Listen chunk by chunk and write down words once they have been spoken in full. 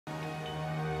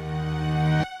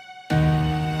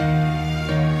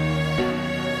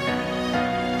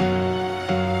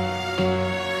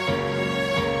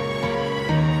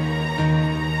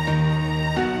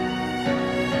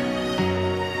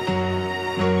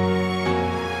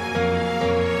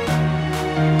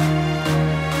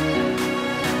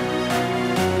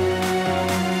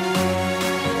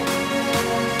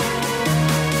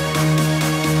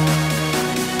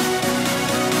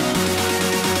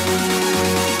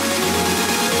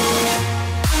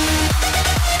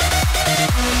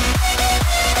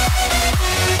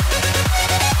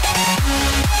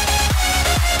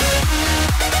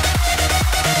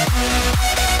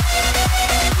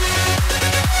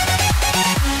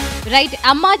Right,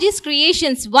 అమ్మాజీస్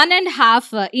creations 1.5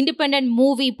 independent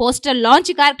movie poster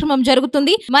launch కార్యక్రమం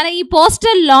జరుగుతుంది. మన ఈ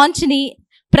పోస్టర్ లాంచ్ ని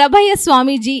ప్రభయ్య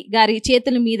స్వామీజీ గారి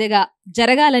చేతుల మీదుగా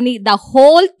జరగాలని ద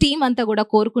హోల్ టీమ్ అంతా కూడా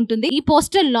కోరుకుంటుంది. ఈ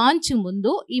పోస్టర్ లాంచ్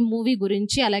ముందు ఈ మూవీ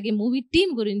గురించి అలాగే మూవీ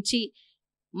టీమ్ గురించి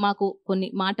మాకు కొన్ని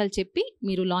మాటలు చెప్పి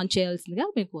మీరు లాంచ్ చేయాల్సిందిగా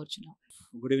మేము కోరుచున్నాం.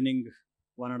 Good evening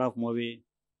 1.5 movie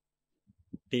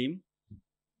team,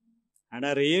 and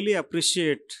I really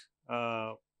appreciate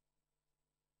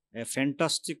a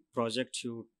fantastic project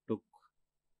you took.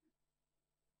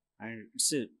 And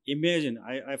it's imagine,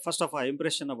 I first of all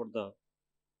impression about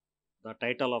the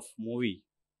title of movie.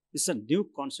 It's a new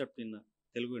concept in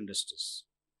Telugu industries.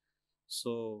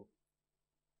 So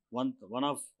one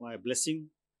of my blessing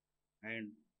and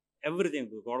everything.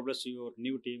 God bless you, your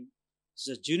new team. It's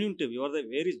a genuine team. You are the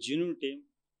very genuine team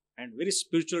and very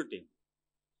spiritual team.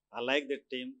 I like that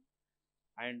team.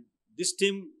 And this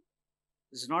team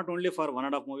is not only for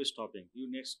 1.5 movie stopping. You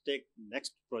take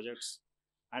next projects,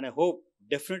 and I hope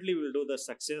definitely will do the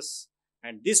success.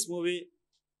 And this movie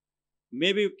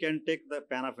maybe you can take the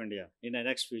pan of India in the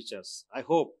next futures. I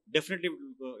hope definitely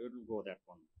it will go that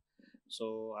one. So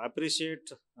I appreciate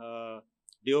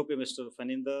DOP Mr.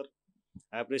 Phanindra.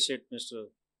 I appreciate Mr.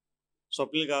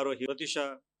 Swapnil garu, Prathyusha,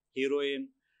 heroine,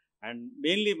 and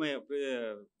mainly my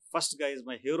first guy is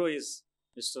my hero is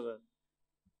Mr.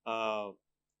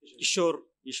 Kishore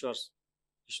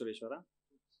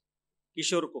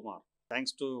Kumar.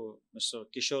 Thanks to Mr.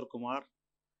 Kishore Kumar.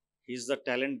 He's the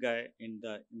talent guy in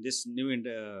this new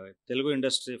Telugu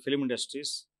industry, film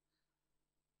industries.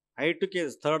 I took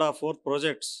his third or fourth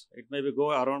projects. It may be go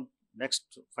around next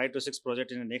 5 to 6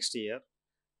 projects in the next year.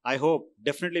 I hope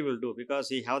definitely will do because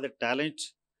he have the talent.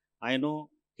 I know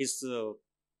his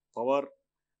power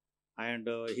and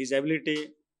his ability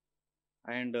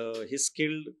and his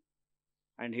skill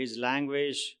and his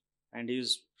language and his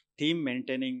team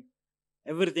maintaining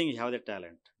everything. He have the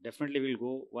talent. Definitely will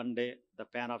go one day the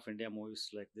pan of India movies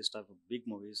like this type of big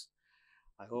movies.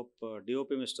 I hope DOP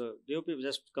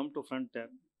just come to front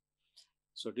end.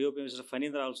 So DOP Mr.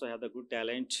 Phanindra also have the good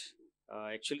talent.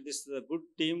 Actually this is a good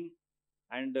team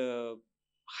and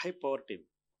high power team.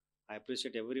 I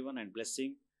appreciate everyone and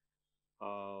blessing.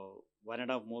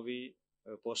 1.5 movie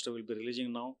poster will be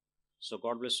releasing now. So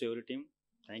God bless you every team.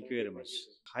 Thank you very much.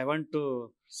 I want to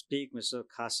speak. Mr.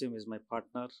 Qasim is my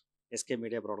partner, SK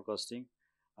Media Broadcasting.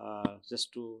 Just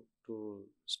to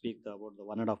speak about the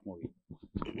 1.5 movie.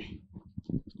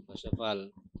 First of all,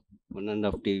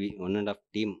 1.5 TV, 1.5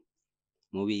 team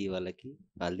movie వాళ్ళకి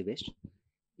all the best.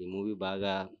 ఈ movie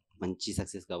బాగా మంచి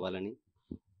success కావాలని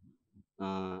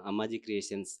Ammaji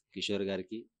creations Kishore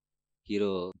గారికి,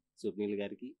 hero Swapnil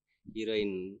గారికి,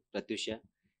 heroine Pratyusha,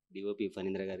 DOP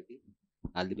Phanindra గారికి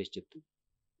all the best చెప్తూ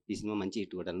ఈ సినిమా మంచి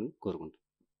హిట్ కొట్టాలని కోరుకుంటాం.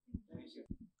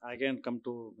 Again come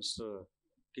to Mr.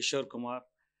 Kishore Kumar.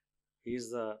 He is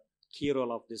the key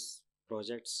role of this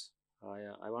projects.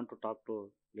 I want to talk to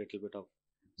little bit of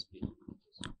speak.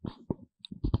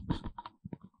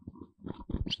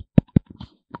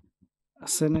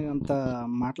 అసలు అంత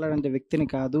మాట్లాడే వ్యక్తిని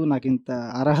కాదు, నాకు ఇంత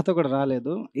అర్హత కూడా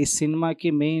రాలేదు. ఈ సినిమాకి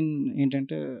మెయిన్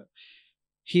ఏంటంటే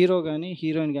హీరో కానీ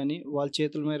హీరోయిన్ కానీ వాళ్ళ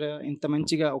చేతుల మీద ఇంత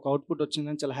మంచిగా ఒక అవుట్పుట్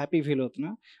వచ్చిందని చాలా హ్యాపీ ఫీల్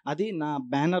అవుతున్నా. అది నా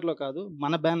బ్యానర్లో కాదు,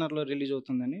 మన బ్యానర్లో రిలీజ్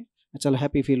అవుతుందని చాలా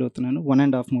హ్యాపీ ఫీల్ అవుతున్నాను.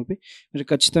 1.5 మూవీ మీరు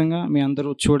ఖచ్చితంగా మీ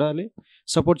అందరూ చూడాలి,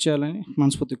 సపోర్ట్ చేయాలని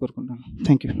మనస్ఫూర్తి కోరుకుంటాను.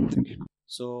 Thank you.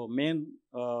 So main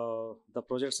the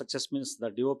project success means the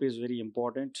DOP is very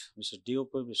important. Mr.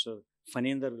 DOP Mr.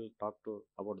 Phanindra will talk to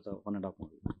about the 1.5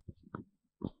 movie.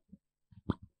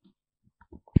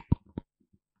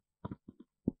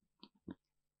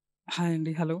 Hi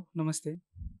అండి, హలో, నమస్తే.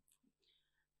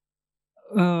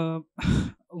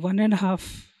 1.5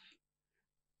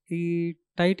 ఈ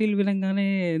టైటిల్ వినంగానే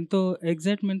ఎంతో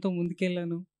ఎగ్జైట్మెంట్తో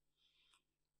ముందుకెళ్ళాను.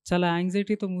 చాలా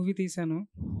యాంగ్జైటీతో మూవీ తీశాను.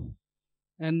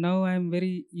 And now I'm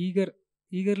very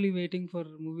eagerly waiting for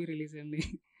movie release అండి.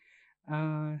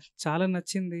 చాలా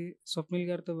నచ్చింది స్వప్నిల్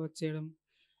గారితో వర్క్ చేయడం.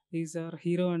 ఈజ్ అవర్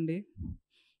హీరో అండి.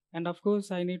 And of course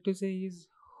I need to say is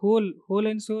whole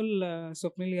and soul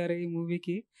Swapnil గారు ఈ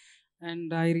మూవీకి.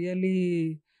 And I really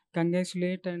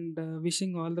congratulate and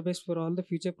wishing all the best for all the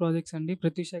future projects అండి.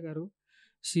 ప్రత్యూష గారు,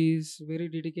 she is very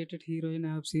dedicated heroine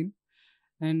I have seen.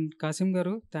 And Kasim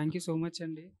గారు, thank you so much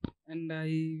అండి. And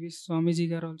I wish స్వామీజీ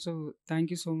గారు also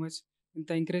thank you so much. ఇంత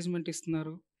encouragement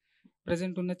ఇస్తున్నారు.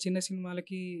 Present ఉన్న చిన్న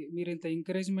సినిమాలకి మీరు ఇంత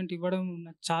ఎంకరేజ్మెంట్ ఇవ్వడం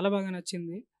నాకు చాలా బాగా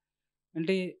నచ్చింది.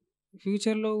 అంటే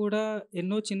ఫ్యూచర్లో కూడా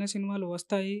ఎన్నో చిన్న సినిమాలు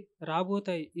వస్తాయి,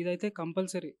 రాబోతాయి, ఇదైతే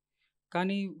కంపల్సరీ.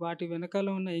 కానీ వాటి వెనకాల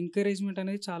ఉన్న ఎంకరేజ్మెంట్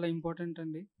అనేది చాలా ఇంపార్టెంట్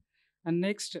అండి. అండ్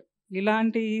నెక్స్ట్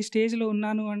ఇలాంటి ఈ స్టేజ్లో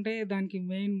ఉన్నాను అంటే దానికి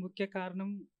మెయిన్ ముఖ్య కారణం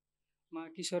మా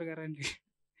కిషోర్ గారండి.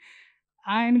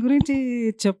 ఆయన గురించి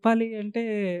చెప్పాలి అంటే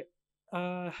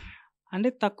ఆహ్, అంటే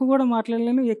తక్కువ కూడా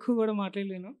మాట్లాడలేను, ఎక్కువ కూడా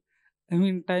మాట్లాడలేను. ఐ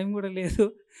మీన్ టైం కూడా లేదు.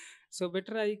 So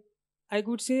better I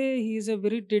could say he is a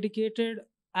very dedicated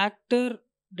actor,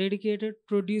 dedicated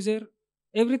producer,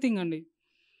 everything అండి.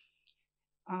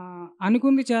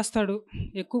 అనుకుంది చేస్తాడు,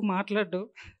 ఎక్కువ మాట్లాడడు,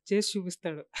 చేసి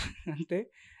చూపిస్తాడు అంతే.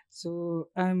 So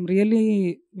I'm really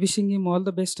wishing him all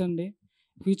the best అండి.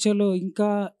 ఫ్యూచర్లో ఇంకా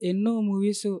ఎన్నో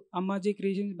మూవీస్ అమ్మాజీ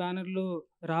క్రియేషన్స్ బ్యానర్లో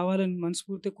రావాలని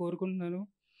మనస్ఫూర్తిగా కోరుకుంటున్నాను.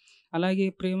 అలాగే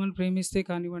ప్రేమను ప్రేమిస్తే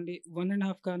కానివ్వండి,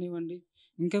 1.5 కానివ్వండి,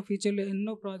 ఇంకా ఫ్యూచర్లో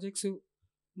ఎన్నో ప్రాజెక్ట్స్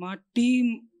మా టీమ్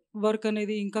వర్క్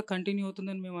అనేది ఇంకా కంటిన్యూ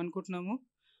అవుతుందని మేము అనుకుంటున్నాము.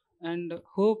 అండ్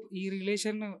హోప్ ఈ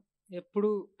రిలేషన్ ఎప్పుడు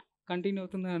కంటిన్యూ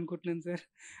అవుతుందని అనుకుంటున్నాను sir.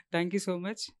 Thank you so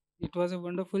much. It was a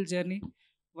wonderful journey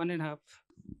 1.5.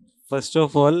 First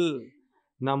of all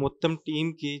నా మొత్తం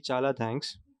టీమ్కి చాలా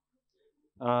థ్యాంక్స్.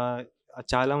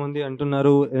 చాలామంది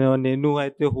అంటున్నారు నేను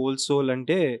అయితే హోల్ సోల్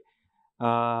అంటే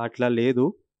అట్లా లేదు.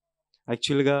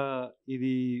 యాక్చువల్గా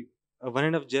ఇది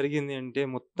 1.5 జరిగింది అంటే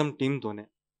మొత్తం టీంతోనే.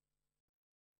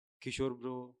 కిషోర్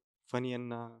బ్రో, ఫనీ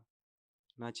అన్న,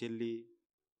 నా చెల్లి,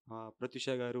 ప్రత్యూష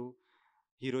గారు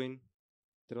హీరోయిన్,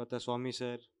 తర్వాత స్వామి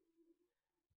సార్,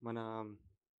 మన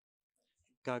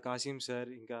ఇంకా కాసిం సార్,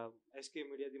 ఇంకా ఎస్కే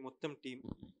మీడియాది మొత్తం టీం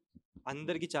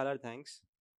అందరికీ చాలా థ్యాంక్స్.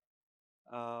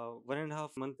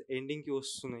 1.5 మంత్ ఎండింగ్కి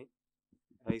వస్తున్నాయి.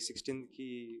 16కి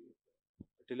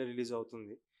ట్రైలర్ రిలీజ్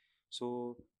అవుతుంది. సో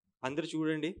అందరు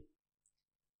చూడండి.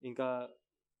 ఇంకా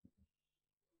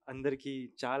అందరికీ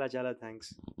చాలా చాలా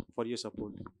thanks for your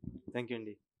support. Thank you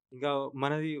అండి. ఇంకా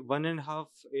మనది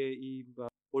 1.5 ఈ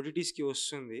ఓటీటీస్కి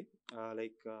వస్తుంది,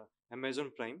 like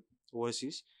Amazon prime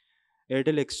overseas,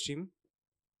 Airtel extreme,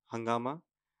 హంగామా,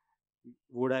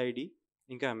 వోడా ఐడి,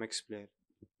 ఇంకా ఎంఎక్స్ ప్లేయర్.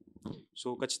 సో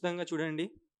ఖచ్చితంగా చూడండి,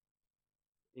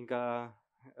 ఇంకా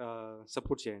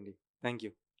సపోర్ట్ చేయండి. Thank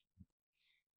you.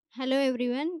 Hello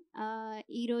everyone.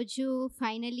 ఈరోజు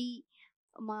ఫైనలీ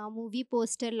మా మూవీ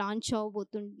పోస్టర్ లాంచ్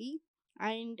అవ్వబోతుంది.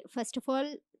 And first of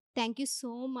all thank you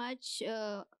so much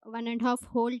 1.5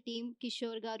 whole team,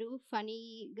 Kishore గారు, ఫనీ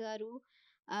గారు,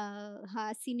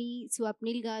 హాసిని,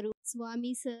 స్వప్నిల్ గారు,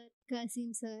 స్వామి sir, Kasim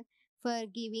sir for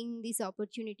giving this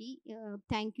opportunity.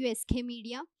 Thank you SK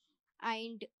media.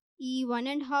 And ఈ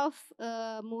 1.5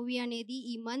 movie అనేది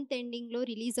ఈ month ఎండింగ్లో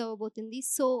రిలీజ్ అవ్వబోతుంది.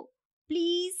 సో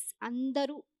ప్లీజ్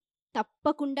అందరూ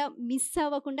తప్పకుండా మిస్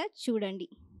అవ్వకుండా చూడండి.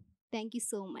 Thank you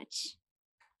so much.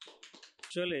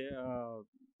 Actually,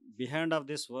 behind of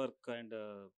this work and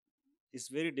it's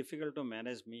very difficult to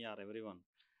manage me or everyone,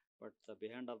 but the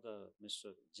behind of the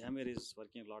Mr. Jamir is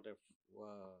working a lot of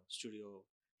studio.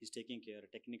 He's taking care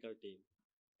technical team,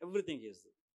 everything is.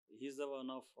 He's the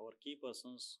one of our key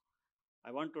persons.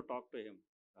 I want to talk to him,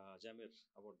 Jamir,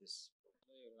 about this.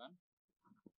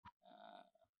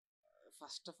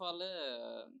 First of all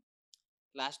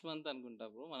last month అనుకుంటా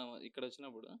bro మనం ఇక్కడ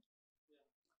వచ్చినప్పుడు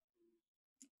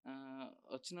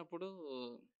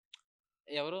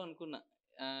ఎవరో అనుకున్నా,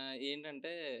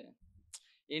 ఏంటంటే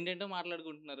ఏంటంటో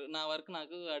మాట్లాడుకుంటున్నారు, నా work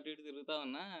నాకు అటు ఇటు తిరుగుతా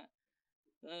ఉన్నా.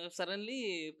 సడన్లీ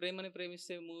ప్రేమని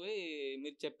ప్రేమిస్తే మూవీ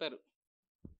మీరు చెప్పారు.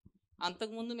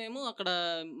 అంతకుముందు మేము అక్కడ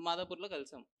మాదాపూర్లో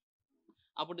కలిసాం.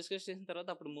 అప్పుడు డిస్కస్ చేసిన తర్వాత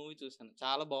అప్పుడు మూవీ చూశాను,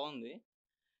 చాలా బాగుంది.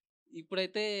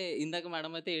 ఇప్పుడైతే ఇందాక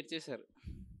మేడం అయితే ఏడ్చేశారు.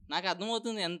 నాకు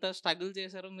అర్థమవుతుంది ఎంత స్ట్రగుల్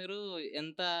చేశారో మీరు,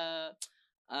 ఎంత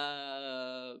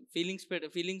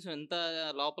ఫీలింగ్స్ ఎంత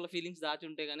లోపల ఫీలింగ్స్ దాచి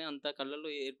ఉంటే కానీ అంత కళ్ళల్లో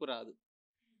ఏడుపు రాదు.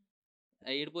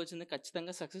 ఏడుపు వచ్చింది.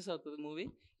 ఖచ్చితంగా సక్సెస్ అవుతుంది మూవీ.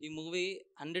 ఈ మూవీ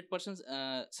 100%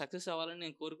 సక్సెస్ అవ్వాలని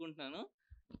నేను కోరుకుంటున్నాను.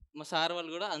 మా సార్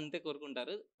వాళ్ళు కూడా అంతే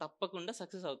కోరుకుంటారు. తప్పకుండా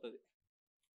సక్సెస్ అవుతుంది.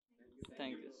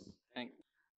 Thank you.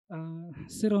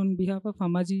 Sir, on behalf of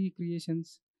Amaji Creations,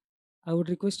 I would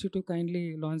request you to kindly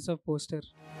launch a poster.